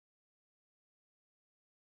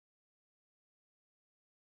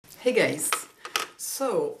Hey guys,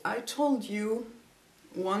 so I told you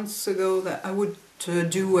once ago that I would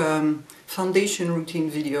do a foundation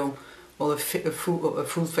routine video, or a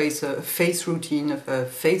full face routine, a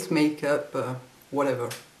face makeup,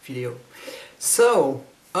 whatever video. So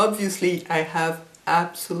obviously I have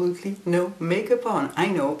absolutely no makeup on. I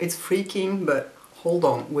know it's freaking, but hold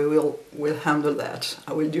on, we'll handle that.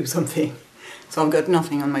 I will do something. So I've got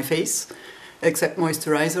nothing on my face except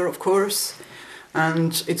moisturizer, of course.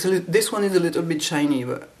 And this one is a little bit shiny,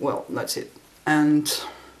 but well, that's it. And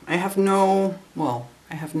I have no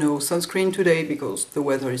sunscreen today because the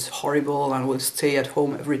weather is horrible and I will stay at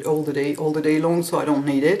home all the day long, so I don't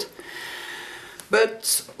need it.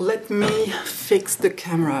 But let me fix the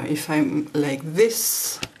camera. If I'm like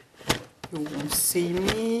this, you won't see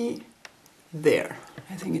me. There.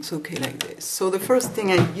 I think it's okay like this. So the first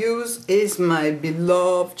thing I use is my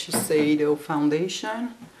beloved Shiseido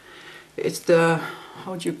foundation. It's the,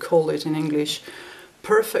 how do you call it in English?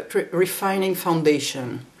 Perfect Refining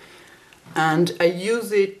Foundation. And I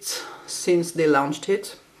use it since they launched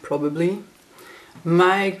it, probably.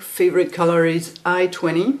 My favorite color is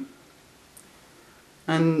I-20.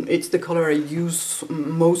 And it's the color I use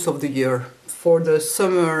most of the year. For the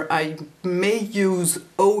summer I may use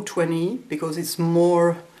O20 because it's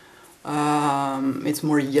more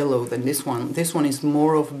yellow than this one. This one is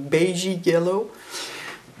more of beigey yellow.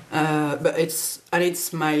 But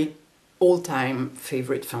it's my all-time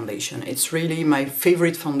favorite foundation. It's really my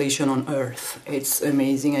favorite foundation on earth. It's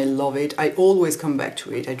amazing. I love it. I always come back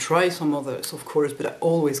to it. I try some others, of course, but I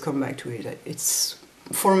always come back to it.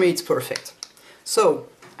 For me, it's perfect. So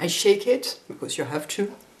I shake it because you have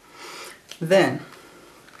to. Then,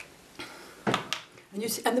 and you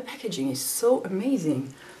see, and the packaging is so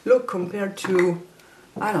amazing. Look, compared to,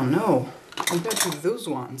 I don't know, compared to those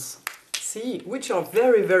ones. See, which are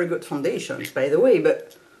very, very good foundations, by the way,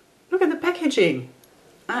 but look at the packaging.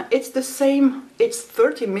 It's the same, it's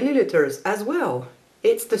 30 milliliters as well.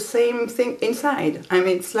 It's the same thing inside. I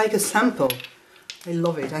mean, it's like a sample. I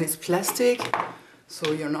love it, and it's plastic,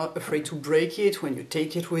 so you're not afraid to break it when you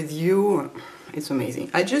take it with you. It's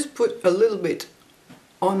amazing. I just put a little bit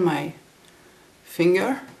on my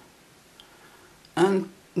finger and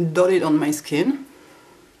dot it on my skin.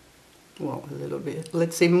 Well, a little bit.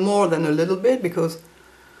 Let's say more than a little bit, because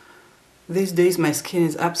these days my skin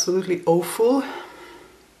is absolutely awful.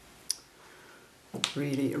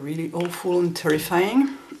 Really, really awful and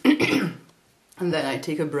terrifying. And then I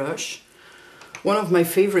take a brush. One of my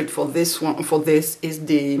favorite for this is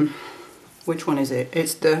the, which one is it?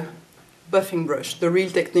 It's the buffing brush, the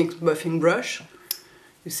Real Techniques buffing brush.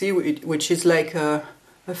 You see, which is like a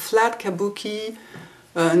flat kabuki,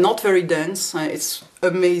 not very dense. It's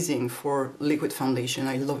amazing for liquid foundation.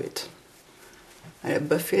 I love it. I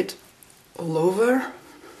buff it all over.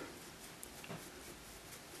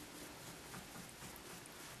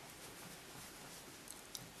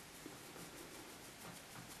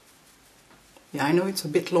 Yeah, I know it's a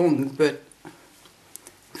bit long, but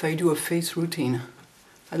if I do a face routine,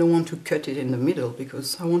 I don't want to cut it in the middle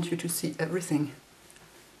because I want you to see everything.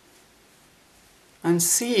 And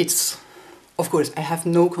see, it's, of course, I have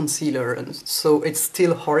no concealer, and so it's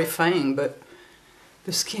still horrifying, but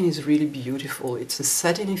the skin is really beautiful. It's a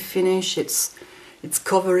satiny finish, it's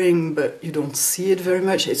covering, but you don't see it very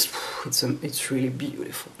much. It's really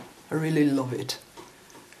beautiful. I really love it.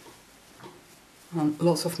 And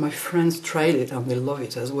lots of my friends tried it and they love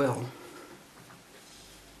it as well.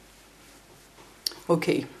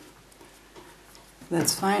 Okay,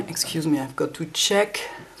 that's fine. Excuse me, I've got to check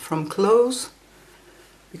from close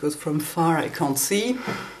because from far I can't see.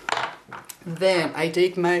 Then I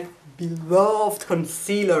take my beloved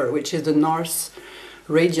concealer, which is the NARS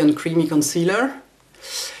Radiant Creamy Concealer.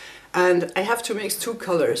 And I have to mix two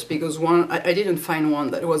colors because one, I didn't find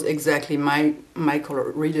one that was exactly my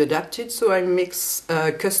color, really adapted. So I mix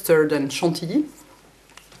custard and chantilly.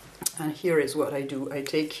 And here is what I do. I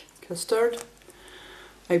take custard.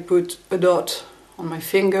 I put a dot on my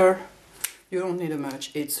finger. You don't need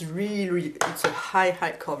much. It's really, it's a high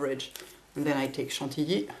and then I take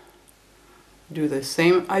chantilly. Do the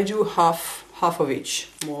same. I do half of each,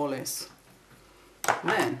 more or less.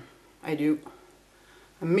 Then I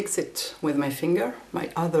mix it with my finger,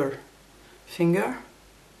 my other finger,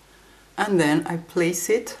 and then I place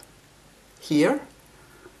it here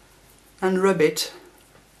and rub it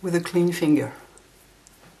with a clean finger.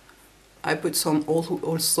 I put some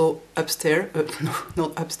also upstairs, no,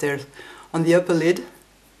 not upstairs, on the upper lid,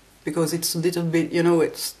 because it's a little bit, you know,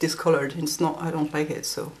 it's discolored. It's not, I don't like it,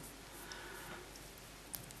 so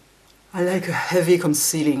I like a heavy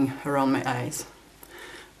concealing around my eyes.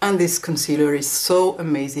 And this concealer is so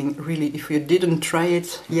amazing, really. If you didn't try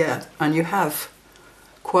it yet, and you have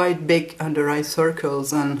quite big under eye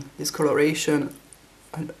circles and discoloration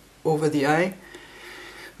over the eye,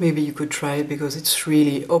 maybe you could try it, because it's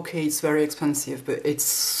really okay. It's very expensive, but it's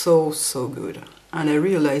so good. And I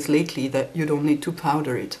realized lately that you don't need to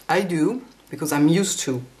powder it. I do, because I'm used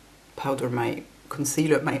to powder my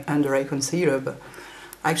concealer, my under eye concealer, but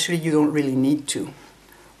actually you don't really need to.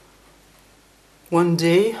 One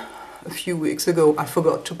day, a few weeks ago, I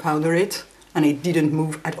forgot to powder it, and it didn't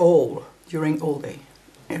move at all during all day.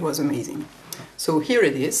 It was amazing. So here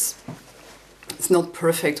it is. It's not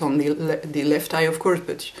perfect on the left eye, of course,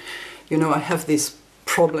 but you know, I have this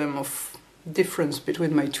problem of difference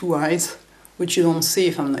between my two eyes, which you don't see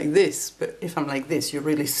if I'm like this, but if I'm like this, you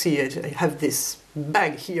really see it. I have this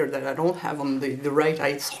bag here that I don't have on the right eye.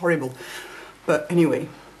 It's horrible. But anyway,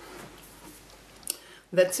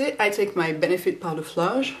 that's it. I take my Benefit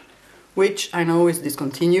Powderflage, which I know is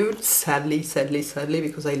discontinued, sadly,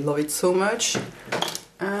 because I love it so much.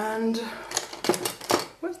 And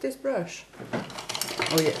what's this brush?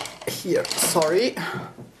 Oh yeah, here, sorry.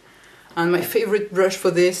 And my favorite brush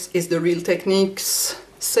for this is the Real Techniques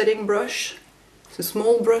setting brush. It's a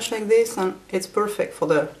small brush like this, and it's perfect for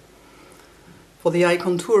the eye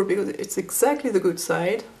contour, because it's exactly the good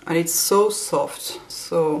side, and it's so soft,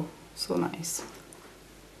 so nice.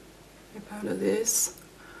 I powder this.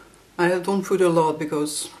 I don't put a lot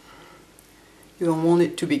because you don't want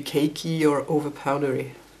it to be cakey or over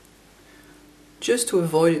powdery. Just to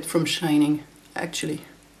avoid it from shining, actually,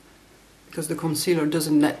 because the concealer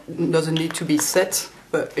doesn't need to be set,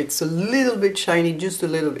 but it's a little bit shiny, just a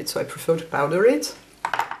little bit, so I prefer to powder it.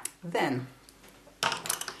 Then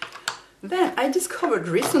I discovered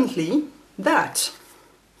recently that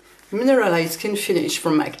mineralized skin finish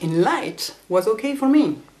from MAC in light was okay for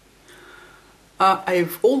me.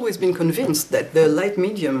 I've always been convinced that the light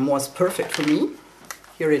medium was perfect for me.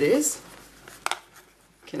 Here it is.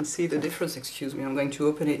 You can see the difference. Excuse me, I'm going to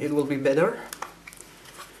open it, it will be better.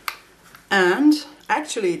 And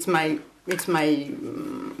actually it's my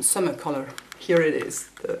summer color. Here it is,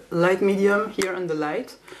 the light medium here and the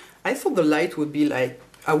light. I thought the light would be like,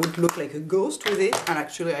 I would look like a ghost with it, and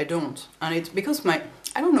actually I don't. And it's because I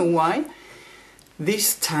don't know why,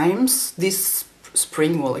 these times, this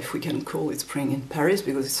spring, well, if we can call it spring in Paris,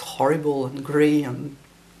 because it's horrible and grey and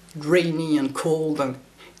rainy and cold, and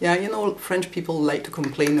yeah, you know, French people like to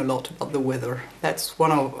complain a lot about the weather. That's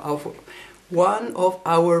one of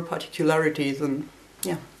our particularities, and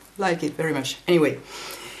yeah, like it very much. Anyway,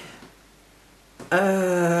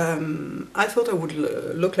 I thought I would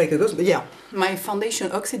look like a ghost, but yeah, my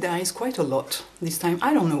foundation oxidized quite a lot this time.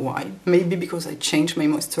 I don't know why. Maybe because I changed my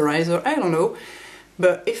moisturizer, I don't know.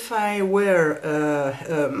 But if I wear a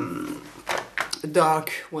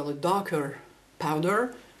darker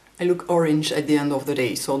powder, I look orange at the end of the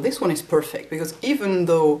day. So this one is perfect, because even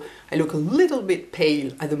though I look a little bit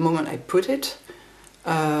pale at the moment I put it, 2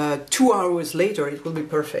 hours later it will be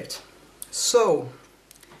perfect. So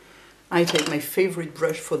I take my favorite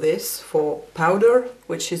brush for this, for powder,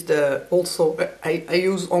 which is the also I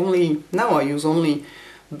use only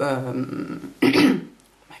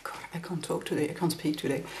I can't talk today, I can't speak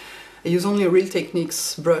today. I use only a Real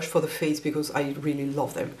Techniques brush for the face because I really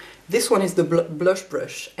love them. This one is the blush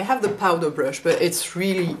brush. I have the powder brush, but it's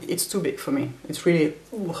too big for me. It's really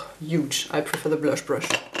huge. I prefer the blush brush.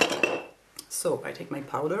 So I take my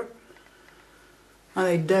powder and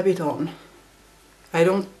I dab it on. I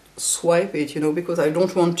don't swipe it, you know, because I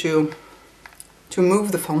don't want to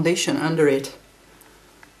move the foundation under it.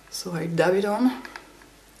 So I dab it on.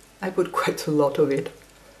 I put quite a lot of it,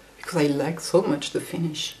 because I like so much the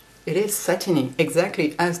finish. It is satiny,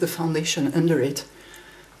 exactly as the foundation under it.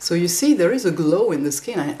 So you see, there is a glow in the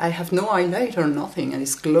skin. I have no highlighter, nothing, and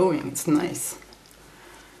it's glowing, it's nice.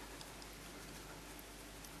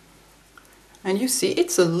 And you see,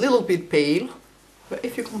 it's a little bit pale, but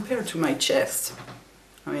if you compare to my chest,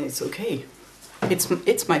 I mean, it's okay.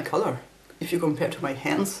 It's my color. If you compare to my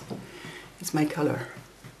hands, it's my color.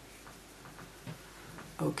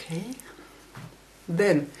 Okay.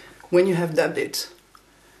 Then, when you have dabbed it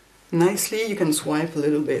nicely, you can swipe a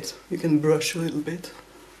little bit, you can brush a little bit.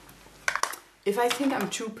 If I think I'm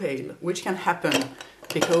too pale, which can happen,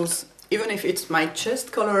 because even if it's my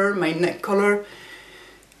chest color, my neck color,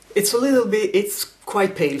 it's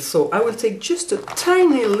quite pale, so I will take just a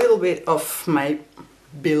tiny little bit of my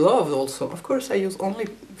beloved also. Of course, I use only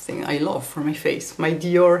thing I love for my face. My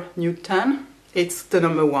Dior Nude Tan, it's the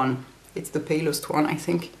 #1. It's the palest one, I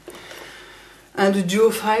think. And a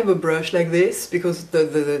dual fiber brush like this, because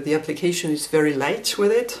the application is very light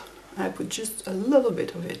with it. I put just a little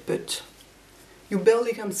bit of it, but you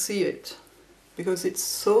barely can see it because it's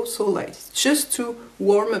so light. It's just to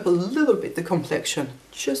warm up a little bit the complexion,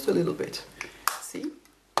 just a little bit. See?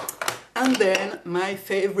 And then my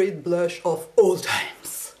favorite blush of all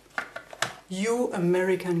times. You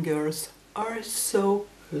American girls are so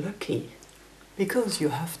lucky because you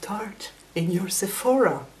have Tarte in your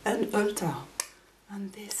Sephora and Ulta.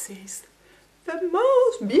 And this is the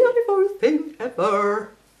most beautiful thing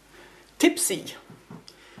ever. Tipsy.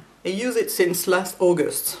 I use it since last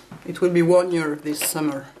August. It will be 1 year this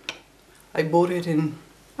summer. I bought it in,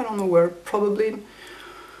 I don't know where, probably,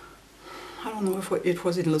 I don't know if it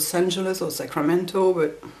was in Los Angeles or Sacramento,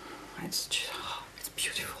 but it's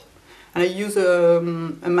beautiful. And I use a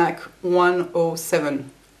MAC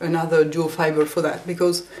 107, another dual fiber for that,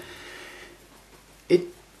 because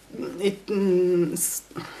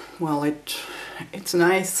it's a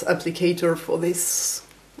nice applicator for this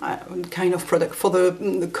kind of product. For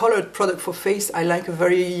the colored product for face, I like a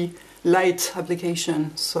very light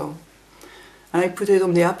application. So, and I put it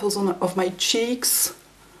on the apples of my cheeks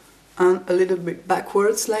and a little bit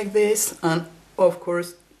backwards like this, and of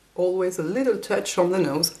course always a little touch on the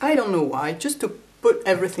nose. I don't know why, just to put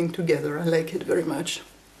everything together. I like it very much.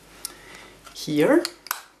 Here,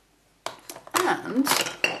 and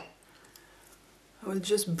I will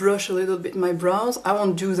just brush a little bit my brows. I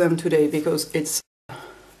won't do them today because it's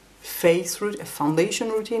a foundation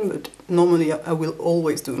routine, but normally I will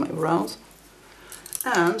always do my brows.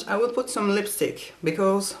 And I will put some lipstick,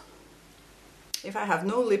 because if I have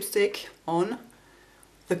no lipstick on,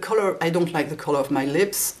 the color, I don't like the color of my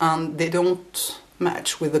lips, and they don't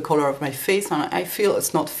match with the color of my face, and I feel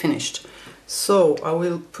it's not finished. So I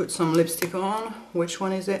will put some lipstick on. Which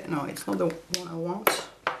one is it? No, it's not the one I want.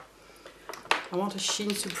 I want a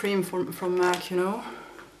Sheen Supreme from MAC, you know.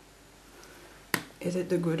 Is it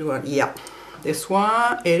the good one? Yeah, this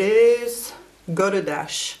one. It is Got a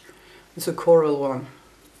Dash. It's a coral one.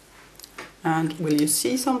 And will you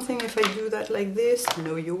see something if I do that like this?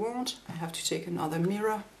 No, you won't. I have to take another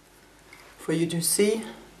mirror for you to see.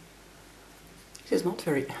 It is not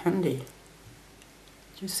very handy.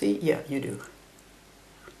 Do you see? Yeah, you do.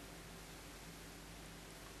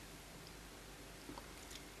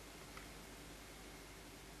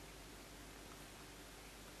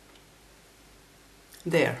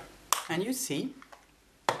 There. And you see,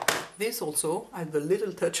 this also has the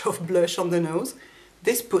little touch of blush on the nose.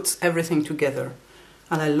 This puts everything together,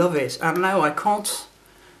 and I love it. And now I can't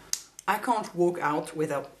walk out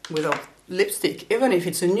without lipstick, even if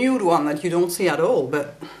it's a nude one that you don't see at all.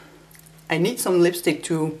 But I need some lipstick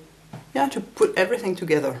to put everything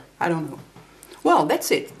together. I don't know. Well, that's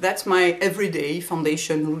it. That's my everyday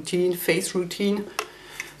foundation routine, face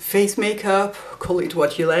makeup. Call it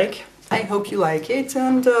what you like. I hope you like it,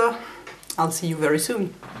 and I'll see you very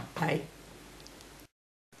soon. Bye.